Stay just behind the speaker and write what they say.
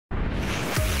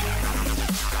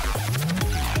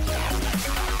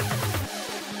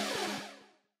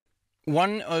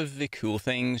One of the cool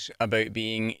things about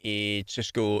being a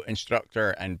Cisco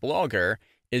instructor and blogger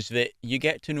is that you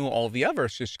get to know all the other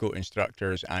Cisco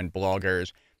instructors and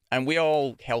bloggers, and we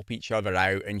all help each other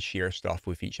out and share stuff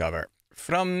with each other.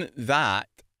 From that,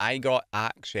 I got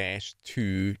access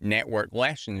to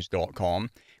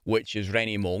networklessons.com, which is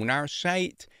Rennie Molnar's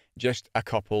site, just a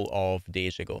couple of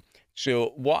days ago.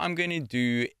 So what I'm going to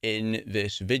do in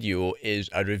this video is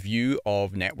a review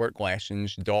of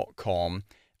networklessons.com,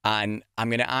 and I'm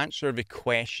going to answer the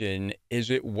question,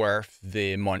 is it worth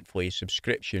the monthly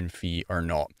subscription fee or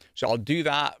not? So I'll do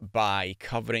that by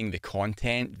covering the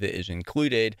content that is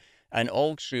included and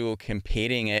also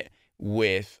comparing it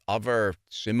with other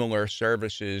similar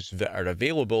services that are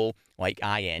available like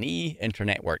INE,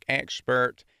 Internetwork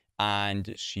Expert, and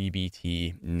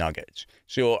CBT Nuggets.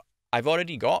 So I've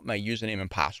already got my username and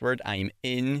password. I'm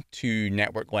into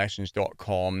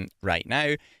networklessons.com right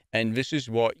now, and this is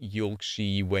what you'll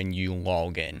see when you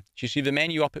log in. So you see the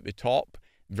menu up at the top,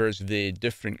 there's the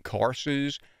different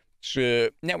courses. So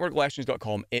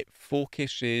networklessons.com, it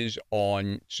focuses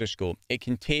on Cisco. It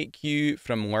can take you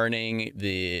from learning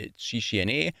the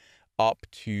CCNA up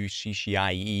to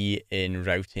CCIE in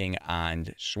routing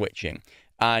and switching.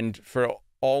 And for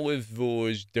all of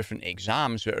those different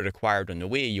exams that are required on the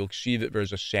way, you'll see that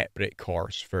there's a separate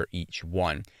course for each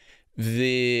one.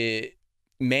 The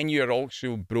menu are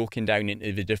also broken down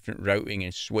into the different routing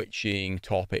and switching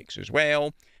topics as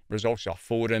well. There's also a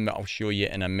forum that I'll show you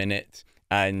in a minute,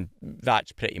 and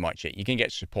that's pretty much it. You can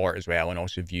get support as well and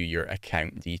also view your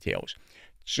account details.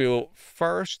 So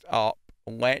first up,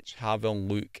 let's have a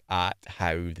look at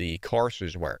how the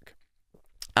courses work.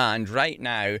 And right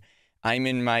now, I'm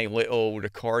in my little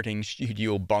recording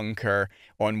studio bunker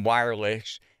on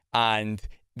wireless, and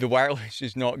the wireless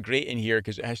is not great in here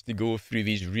because it has to go through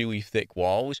these really thick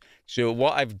walls. So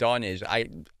what I've done is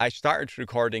I started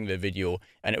recording the video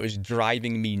and it was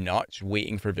driving me nuts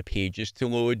waiting for the pages to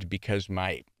load because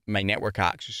my network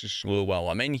access is slow while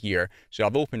I'm in here. So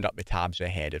I've opened up the tabs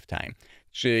ahead of time.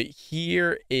 So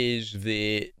here is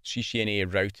the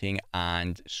CCNA routing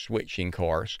and switching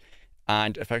course.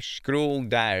 And if I scroll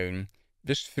down,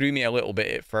 this threw me a little bit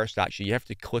at first, actually. You have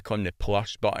to click on the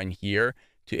plus button here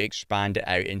to expand it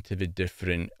out into the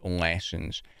different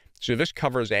lessons. So this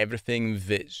covers everything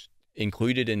that's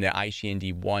included in the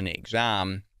ICND1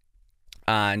 exam.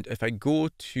 And if I go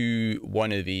to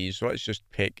one of these, let's just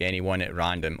pick any one at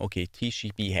random. Okay,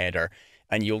 TCP header,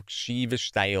 and you'll see the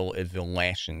style of the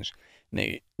lessons. Now,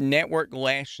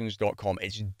 networklessons.com,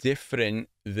 it's different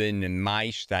than my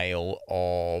style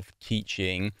of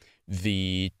teaching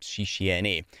the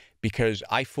CCNA because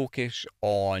I focus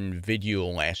on video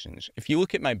lessons. If you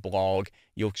look at my blog,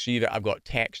 you'll see that I've got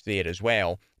text there as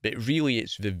well, but really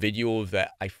it's the video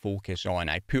that I focus on.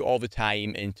 I put all the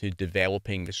time into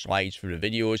developing the slides for the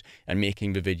videos and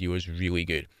making the videos really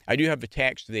good. I do have the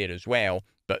text there as well,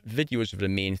 but videos are the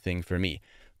main thing for me.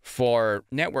 For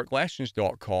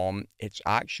networklessons.com, it's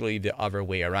actually the other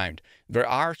way around. There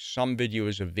are some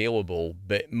videos available,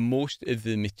 but most of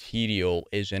the material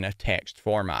is in a text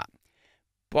format.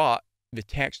 But the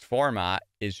text format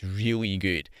is really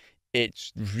good.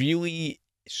 It's really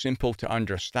simple to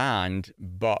understand,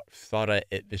 but thorough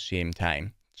at the same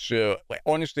time. So,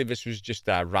 honestly, this was just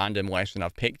a random lesson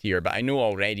I've picked here, but I know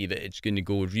already that it's going to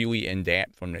go really in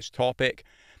depth on this topic.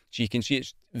 So you can see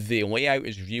the layout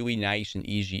is really nice and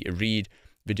easy to read.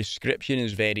 The description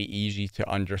is very easy to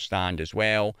understand as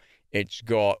well. It's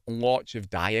got lots of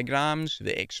diagrams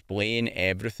that explain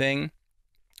everything.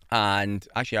 And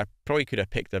actually, I probably could have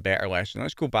picked a better lesson.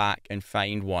 Let's go back and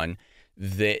find one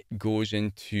that goes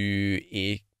into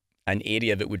an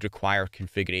area that would require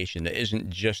configuration that isn't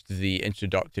just the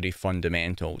introductory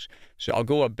fundamentals. So I'll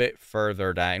go a bit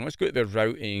further down. Let's go to the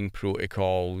routing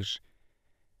protocols.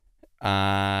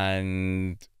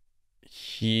 And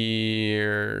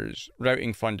here's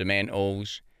routing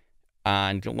fundamentals,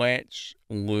 and let's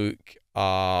look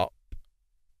up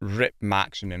RIP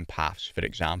maximum paths, for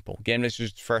example. Again, this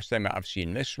is the first time that I've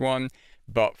seen this one,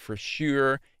 but for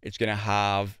sure it's going to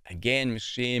have, again, the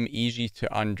same easy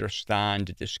to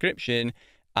understand description,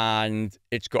 and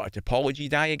it's got a topology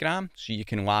diagram, so you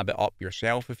can lab it up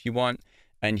yourself if you want.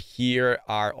 And here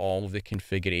are all the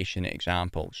configuration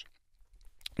examples.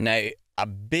 Now, a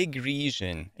big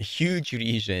reason, a huge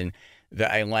reason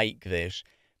that I like this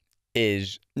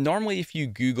is normally if you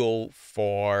Google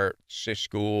for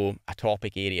Cisco, a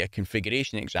topic area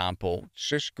configuration example,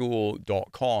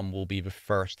 cisco.com will be the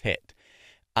first hit.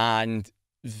 And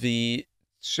the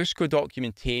Cisco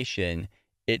documentation,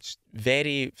 it's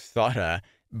very thorough,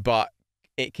 but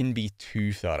it can be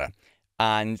too thorough.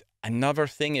 And Another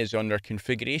thing is under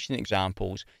configuration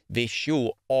examples, they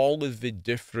show all of the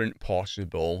different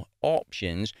possible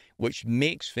options, which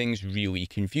makes things really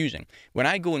confusing. When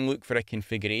I go and look for a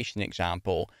configuration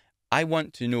example, I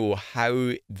want to know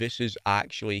how this is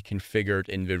actually configured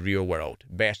in the real world,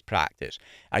 best practice.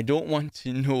 I don't want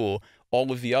to know all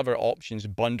of the other options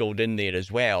bundled in there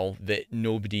as well that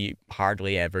nobody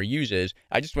hardly ever uses.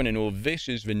 I just want to know this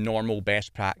is the normal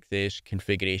best practice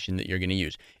configuration that you're going to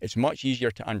use. It's much easier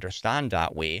to understand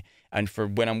that way. And for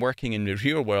when I'm working in the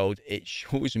real world, it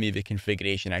shows me the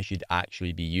configuration I should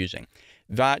actually be using.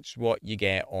 That's what you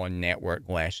get on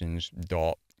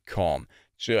networklessons.com.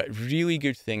 So a really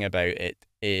good thing about it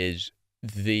is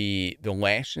the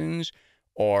lessons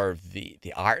or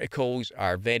the articles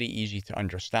are very easy to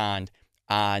understand,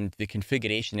 and the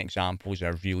configuration examples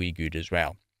are really good as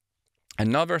well.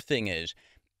 Another thing is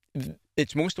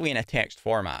it's mostly in a text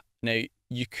format. Now,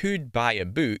 you could buy a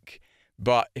book,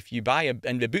 but if you buy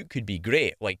and the book could be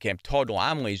great, like Todd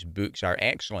Lamley's books are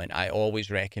excellent. I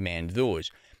always recommend those.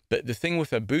 But the thing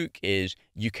with a book is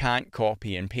you can't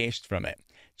copy and paste from it.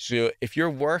 So if you're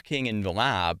working in the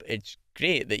lab, it's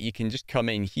great that you can just come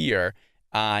in here,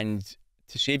 and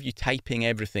to save you typing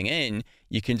everything in,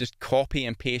 you can just copy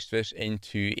and paste this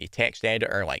into a text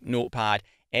editor like Notepad,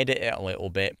 edit it a little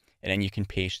bit, and then you can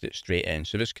paste it straight in.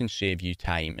 So this can save you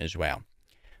time as well.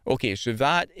 Okay, so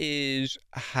that is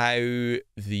how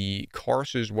the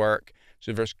courses work.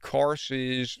 So there's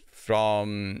courses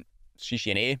from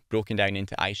CCNA broken down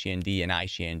into ICND and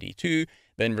ICND2.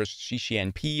 Then there's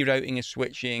CCNP routing and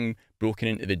switching broken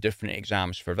into the different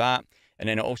exams for that. And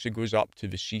then it also goes up to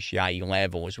the CCIE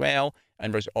level as well.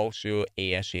 And there's also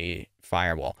ASA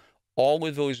firewall. All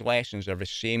of those lessons are the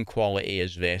same quality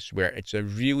as this, where it's a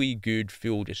really good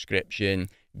full description,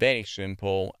 very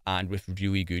simple, and with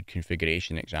really good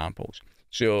configuration examples.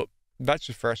 So that's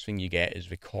the first thing you get is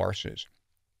the courses.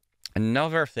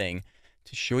 Another thing,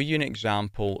 to show you an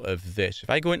example of this, if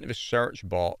I go into the search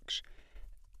box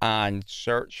and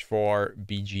search for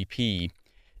BGP,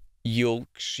 you'll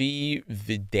see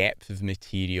the depth of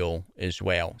material as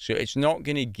well. So it's not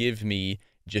going to give me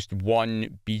just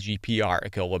one BGP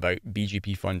article about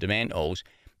BGP fundamentals.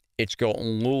 It's got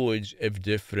loads of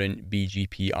different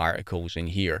BGP articles in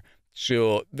here.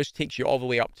 So this takes you all the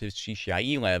way up to the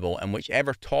CCIE level, and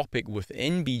whichever topic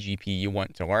within BGP you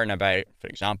want to learn about, for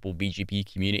example,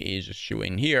 BGP communities is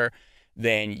shown here,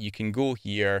 then you can go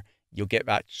here. You'll get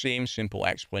that same simple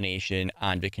explanation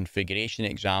and the configuration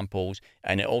examples,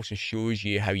 and it also shows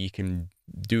you how you can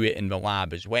do it in the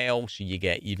lab as well, so you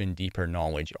get even deeper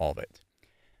knowledge of it.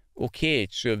 Okay,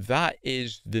 so that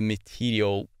is the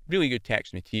material, really good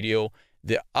text material.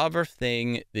 The other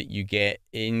thing that you get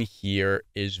in here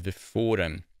is the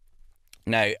forum.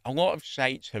 Now, a lot of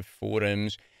sites have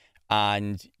forums,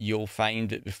 and you'll find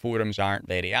that the forums aren't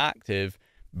very active,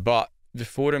 but the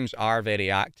forums are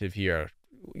very active here.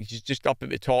 Just up at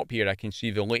the top here, I can see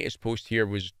the latest post here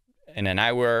was in an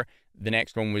hour. The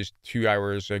next one was 2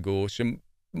 hours ago. So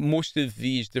most of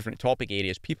these different topic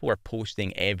areas, people are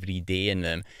posting every day in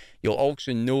them. You'll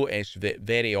also notice that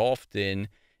very often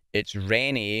it's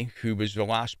Rennie who was the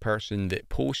last person that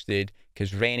posted,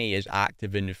 because Rennie is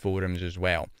active in the forums as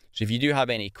well. So if you do have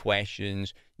any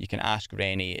questions, you can ask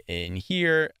Rennie in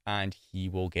here and he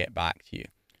will get back to you.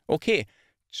 Okay,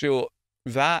 so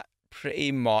that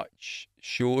pretty much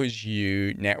shows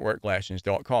you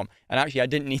networklessons.com. And actually, I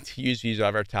didn't need to use these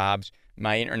other tabs.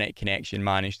 My internet connection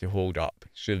managed to hold up,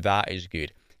 so that is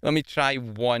good. Let me try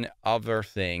one other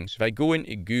thing. So if I go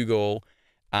into Google,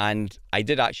 and I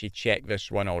did actually check this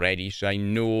one already, so I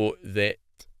know that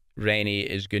Rennie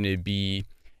is going to be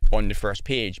on the first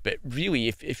page. But really,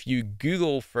 if you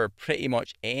Google for pretty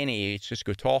much any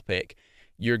Cisco topic,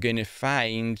 you're going to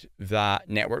find that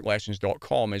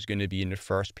networklessons.com is going to be in the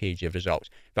first page of results.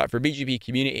 In fact, for BGP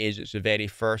communities, it's the very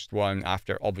first one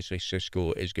after, obviously,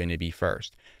 Cisco is going to be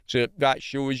first. So that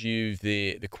shows you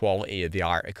the quality of the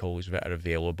articles that are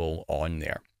available on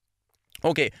there.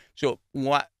 Okay, so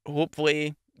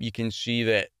hopefully you can see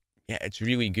that, yeah, it's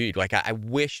really good. Like, I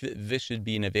wish that this had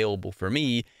been available for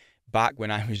me back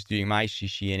when I was doing my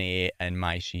CCNA and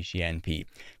my CCNP.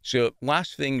 So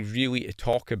last thing really to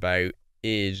talk about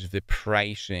is the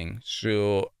pricing.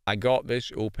 So I got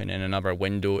this open in another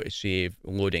window to save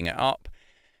loading it up.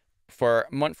 For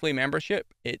monthly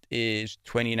membership, it is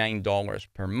 $29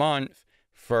 per month.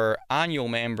 For annual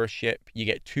membership, you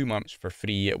get 2 months for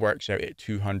free. It works out at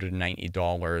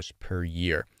 $290 per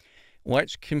year.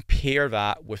 Let's compare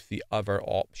that with the other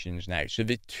options now. So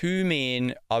the two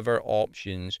main other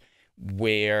options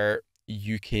where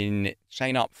you can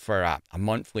sign up for a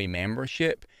monthly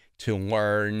membership to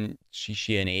learn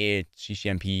CCNA,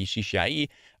 CCNP, CCIE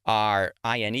are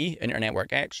INE,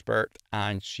 Internetwork Expert,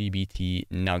 and CBT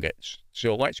Nuggets.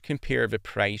 So let's compare the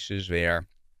prices there.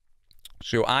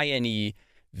 So INE,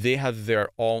 they have their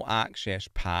all access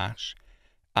pass,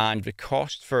 and the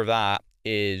cost for that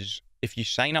is, if you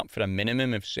sign up for a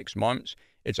minimum of 6 months,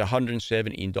 it's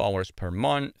 $117 per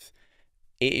month,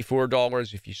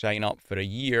 $84 if you sign up for a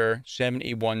year,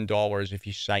 $71 if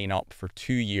you sign up for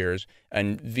 2 years,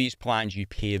 and these plans, you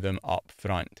pay them up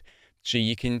front. So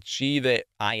you can see that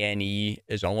INE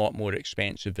is a lot more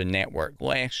expensive than Network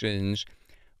Lessons.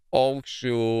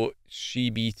 Also,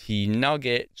 CBT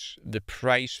Nuggets, the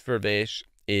price for this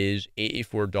is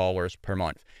 $84 per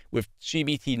month. With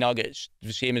CBT Nuggets,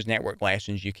 the same as Network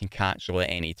Lessons, you can cancel at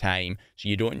any time, so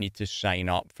you don't need to sign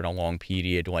up for a long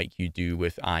period like you do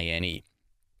with INE.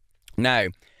 Now,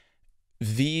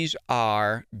 these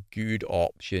are good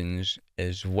options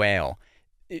as well.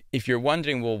 If you're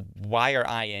wondering, well, why are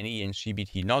INE and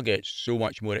CBT Nuggets so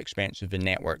much more expensive than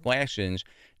Network Lessons?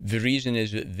 The reason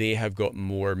is that they have got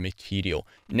more material.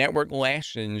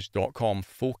 NetworkLessons.com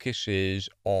focuses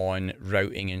on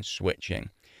routing and switching.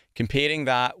 Comparing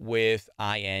that with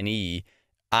INE,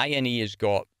 INE has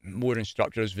got more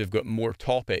instructors, they've got more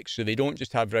topics, so they don't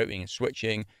just have routing and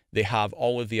switching, they have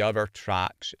all of the other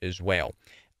tracks as well.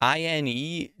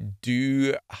 INE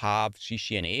do have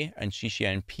CCNA and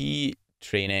CCNP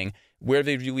training. Where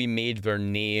they really made their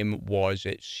name was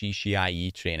at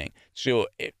CCIE training. So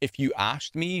if you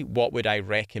asked me what would I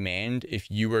recommend if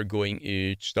you were going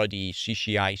to study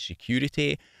CCI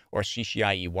security or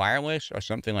CCIE wireless or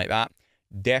something like that,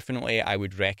 definitely I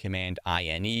would recommend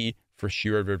INE. For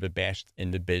sure, they're the best in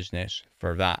the business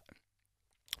for that.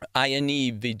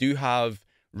 INE, they do have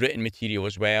written material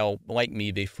as well. Like me,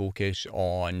 they focus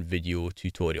on video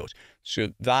tutorials. So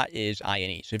that is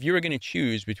INE. So if you were going to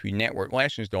choose between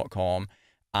NetworkLessons.com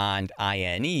and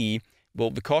INE,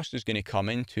 well, the cost is going to come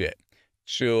into it.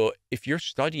 So if you're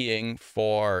studying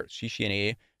for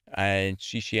CCNA and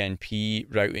CCNP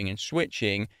routing and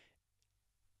switching,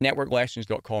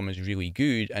 NetworkLessons.com is really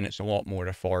good, and it's a lot more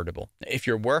affordable. If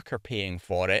your work are paying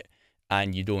for it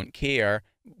and you don't care,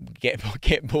 get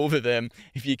both of them.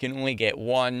 If you can only get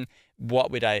one,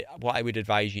 what I would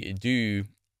advise you to do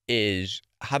is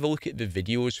have a look at the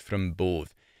videos from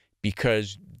both,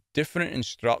 because different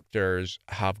instructors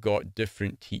have got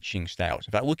different teaching styles.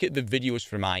 If I look at the videos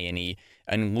from INE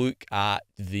and look at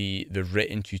the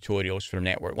written tutorials from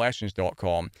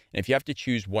NetworkLessons.com, and if you have to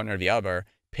choose one or the other,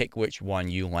 pick which one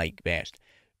you like best.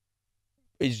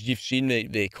 As you've seen,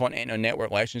 the content on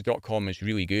NetworkLessons.com is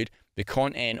really good. The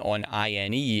content on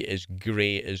INE is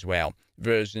great as well.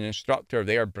 There's an instructor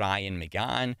there, Brian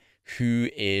McGann, who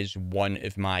is one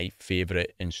of my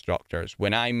favorite instructors.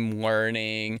 When I'm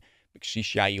learning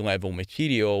CCIE level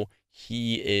material,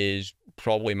 he is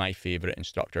probably my favorite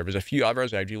instructor. There's a few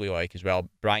others I really like as well.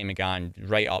 Brian McGann,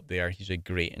 right up there. He's a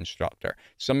great instructor.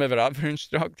 Some of our other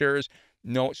instructors,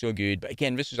 not so good, but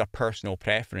again, this is a personal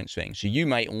preference thing. So you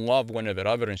might love one of our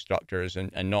other instructors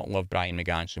and not love Brian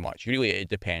McGann so much. Really, it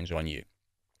depends on you.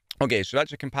 Okay, so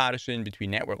that's a comparison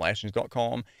between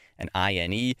NetworkLessons.com and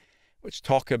INE. Let's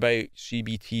talk about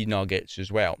CBT Nuggets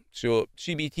as well. So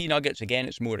CBT Nuggets, again,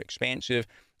 it's more expensive.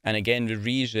 And again, the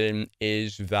reason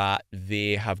is that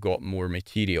they have got more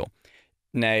material.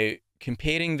 Now,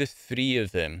 comparing the three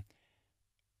of them,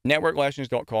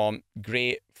 NetworkLessons.com,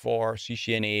 great for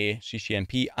CCNA,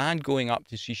 CCNP, and going up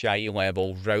to CCIE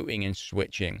level routing and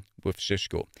switching with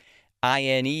Cisco.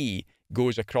 INE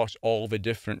goes across all the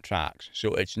different tracks.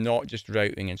 So it's not just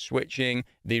routing and switching.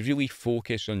 They really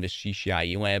focus on the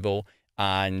CCIE level,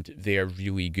 and they're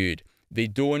really good. They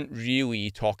don't really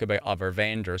talk about other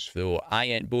vendors, though.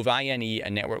 Both INE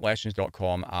and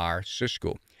NetworkLessons.com are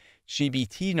Cisco.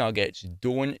 CBT Nuggets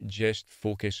don't just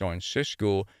focus on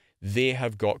Cisco. They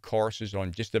have got courses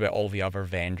on just about all the other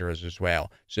vendors as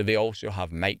well. So they also have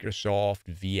Microsoft,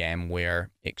 VMware,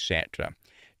 etc.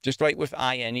 Just like with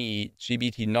INE,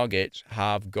 CBT Nuggets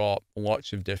have got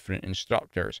lots of different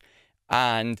instructors.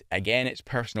 And again, it's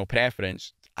personal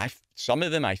preference. Some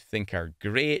of them I think are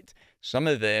great. Some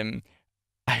of them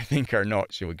I think are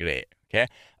not so great. Okay.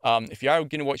 If you are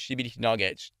going to watch CBT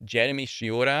Nuggets, Jeremy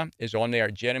Shiora is on there.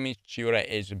 Jeremy Shiora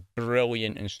is a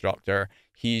brilliant instructor.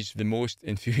 He's the most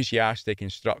enthusiastic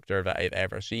instructor that I've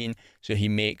ever seen. So he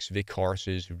makes the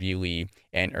courses really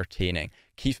entertaining.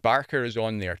 Keith Barker is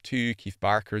on there too. Keith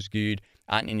Barker's good.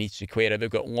 Anthony Sequeira. They've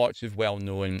got lots of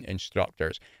well-known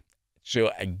instructors.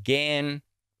 So again,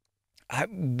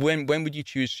 when would you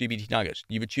choose CBT Nuggets?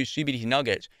 You would choose CBT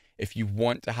Nuggets if you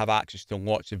want to have access to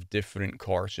lots of different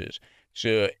courses.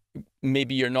 So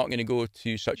maybe you're not going to go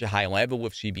to such a high level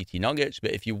with CBT Nuggets,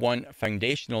 but if you want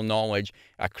foundational knowledge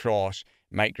across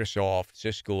Microsoft,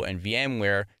 Cisco, and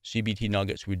VMware, CBT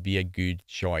Nuggets would be a good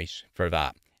choice for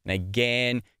that. And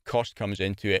again, cost comes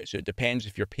into it, so it depends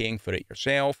if you're paying for it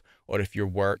yourself or if your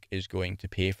work is going to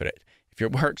pay for it. If your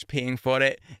work's paying for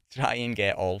it, try and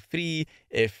get all three.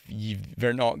 If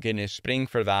you're not going to spring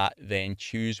for that, then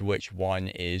choose which one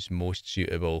is most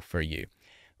suitable for you.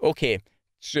 Okay,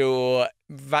 so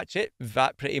that's it.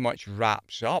 That pretty much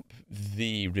wraps up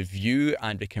the review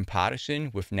and the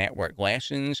comparison with network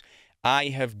lessons. I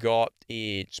have got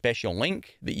a special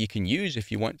link that you can use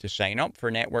if you want to sign up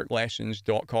for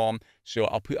networklessons.com. So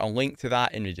I'll put a link to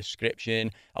that in the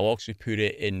description. I'll also put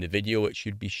it in the video. It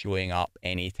should be showing up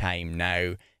anytime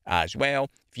now as well.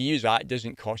 If you use that, it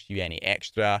doesn't cost you any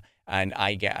extra, and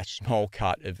I get a small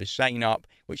cut of the sign up,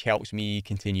 which helps me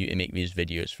continue to make these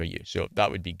videos for you. So that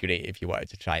would be great if you wanted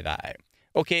to try that out.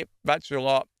 Okay, that's a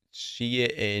lot. See you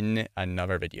in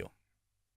another video.